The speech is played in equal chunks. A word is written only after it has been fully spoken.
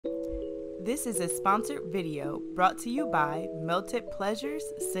This is a sponsored video brought to you by Melted Pleasures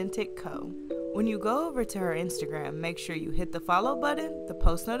Scented Co. When you go over to her Instagram, make sure you hit the follow button, the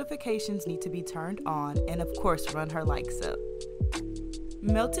post notifications need to be turned on, and of course run her likes up.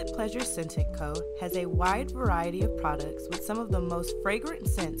 Melted Pleasures Scented Co. has a wide variety of products with some of the most fragrant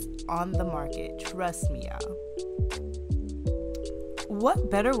scents on the market. Trust me, y'all.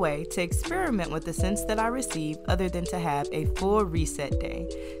 What better way to experiment with the scents that I receive other than to have a full reset day?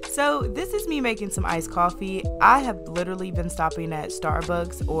 So this is me making some iced coffee. I have literally been stopping at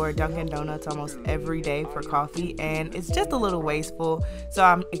Starbucks or Dunkin' Donuts almost every day for coffee, and it's just a little wasteful. So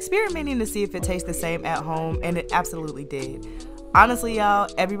I'm experimenting to see if it tastes the same at home, and it absolutely did. Honestly,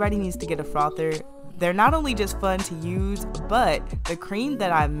 y'all, everybody needs to get a frother. They're not only just fun to use, but the cream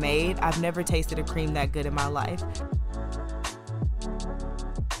that I made, I've never tasted a cream that good in my life.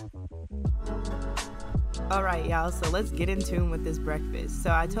 Alright y'all, so let's get in tune with this breakfast.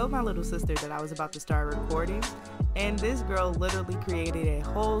 So I told my little sister that I was about to start recording, and this girl literally created a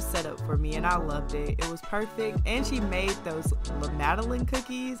whole setup for me, and I loved it. It was perfect, and she made those Madeline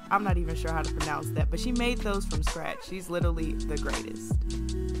cookies. I'm not even sure how to pronounce that, but she made those from scratch. She's literally the greatest.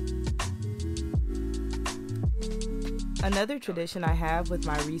 Another tradition I have with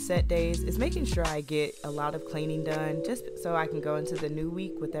my reset days is making sure I get a lot of cleaning done just so I can go into the new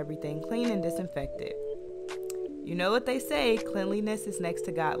week with everything clean and disinfected. You know what they say, cleanliness is next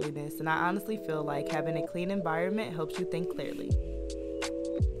to godliness, and I honestly feel like having a clean environment helps you think clearly.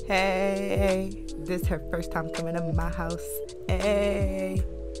 Hey, this is her first time coming to my house. Hey,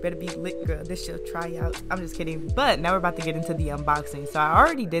 better be lit, girl. This she'll try out. I'm just kidding. But now we're about to get into the unboxing. So I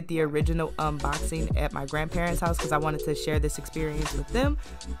already did the original unboxing at my grandparents' house because I wanted to share this experience with them.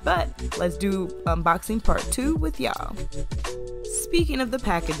 But let's do unboxing part 2 with y'all. Speaking of the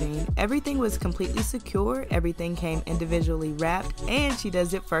packaging, everything was completely secure, everything came individually wrapped, and she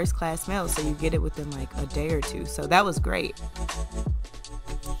does it first class mail, so you get it within like a day or two, so that was great.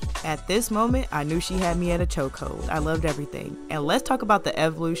 At this moment, I knew she had me at a chokehold. I loved everything. And let's talk about the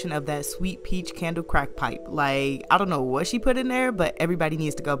evolution of that sweet peach candle crack pipe. Like, I don't know what she put in there, but everybody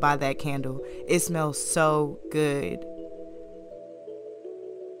needs to go buy that candle. It smells so good.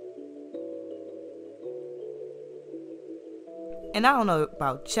 And I don't know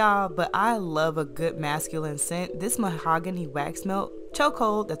about y'all, but I love a good masculine scent. This mahogany wax melt,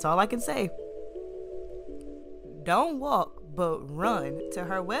 chokehold, that's all I can say. Don't walk, but run to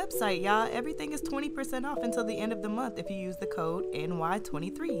her website, y'all. Everything is 20% off until the end of the month if you use the code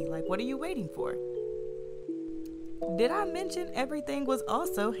NY23. Like, what are you waiting for? Did I mention everything was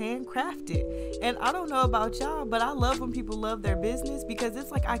also handcrafted? And I don't know about y'all, but I love when people love their business because it's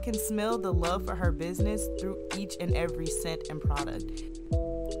like I can smell the love for her business through each and every scent and product.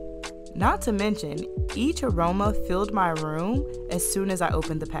 Not to mention, each aroma filled my room as soon as I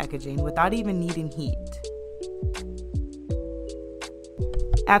opened the packaging without even needing heat.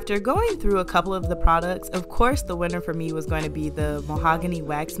 After going through a couple of the products, of course the winner for me was going to be the mahogany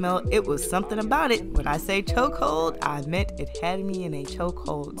wax melt. It was something about it. When I say chokehold, I meant it had me in a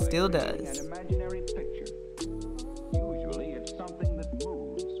chokehold. Still does. An imaginary picture. Usually it's something that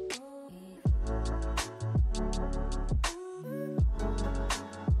moves.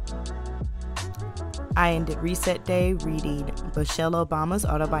 I ended reset day reading Michelle Obama's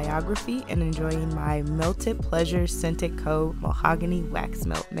autobiography and enjoying my Melted Pleasures Scented Co. mahogany wax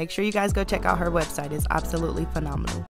melt. Make sure you guys go check out her website. It's absolutely phenomenal.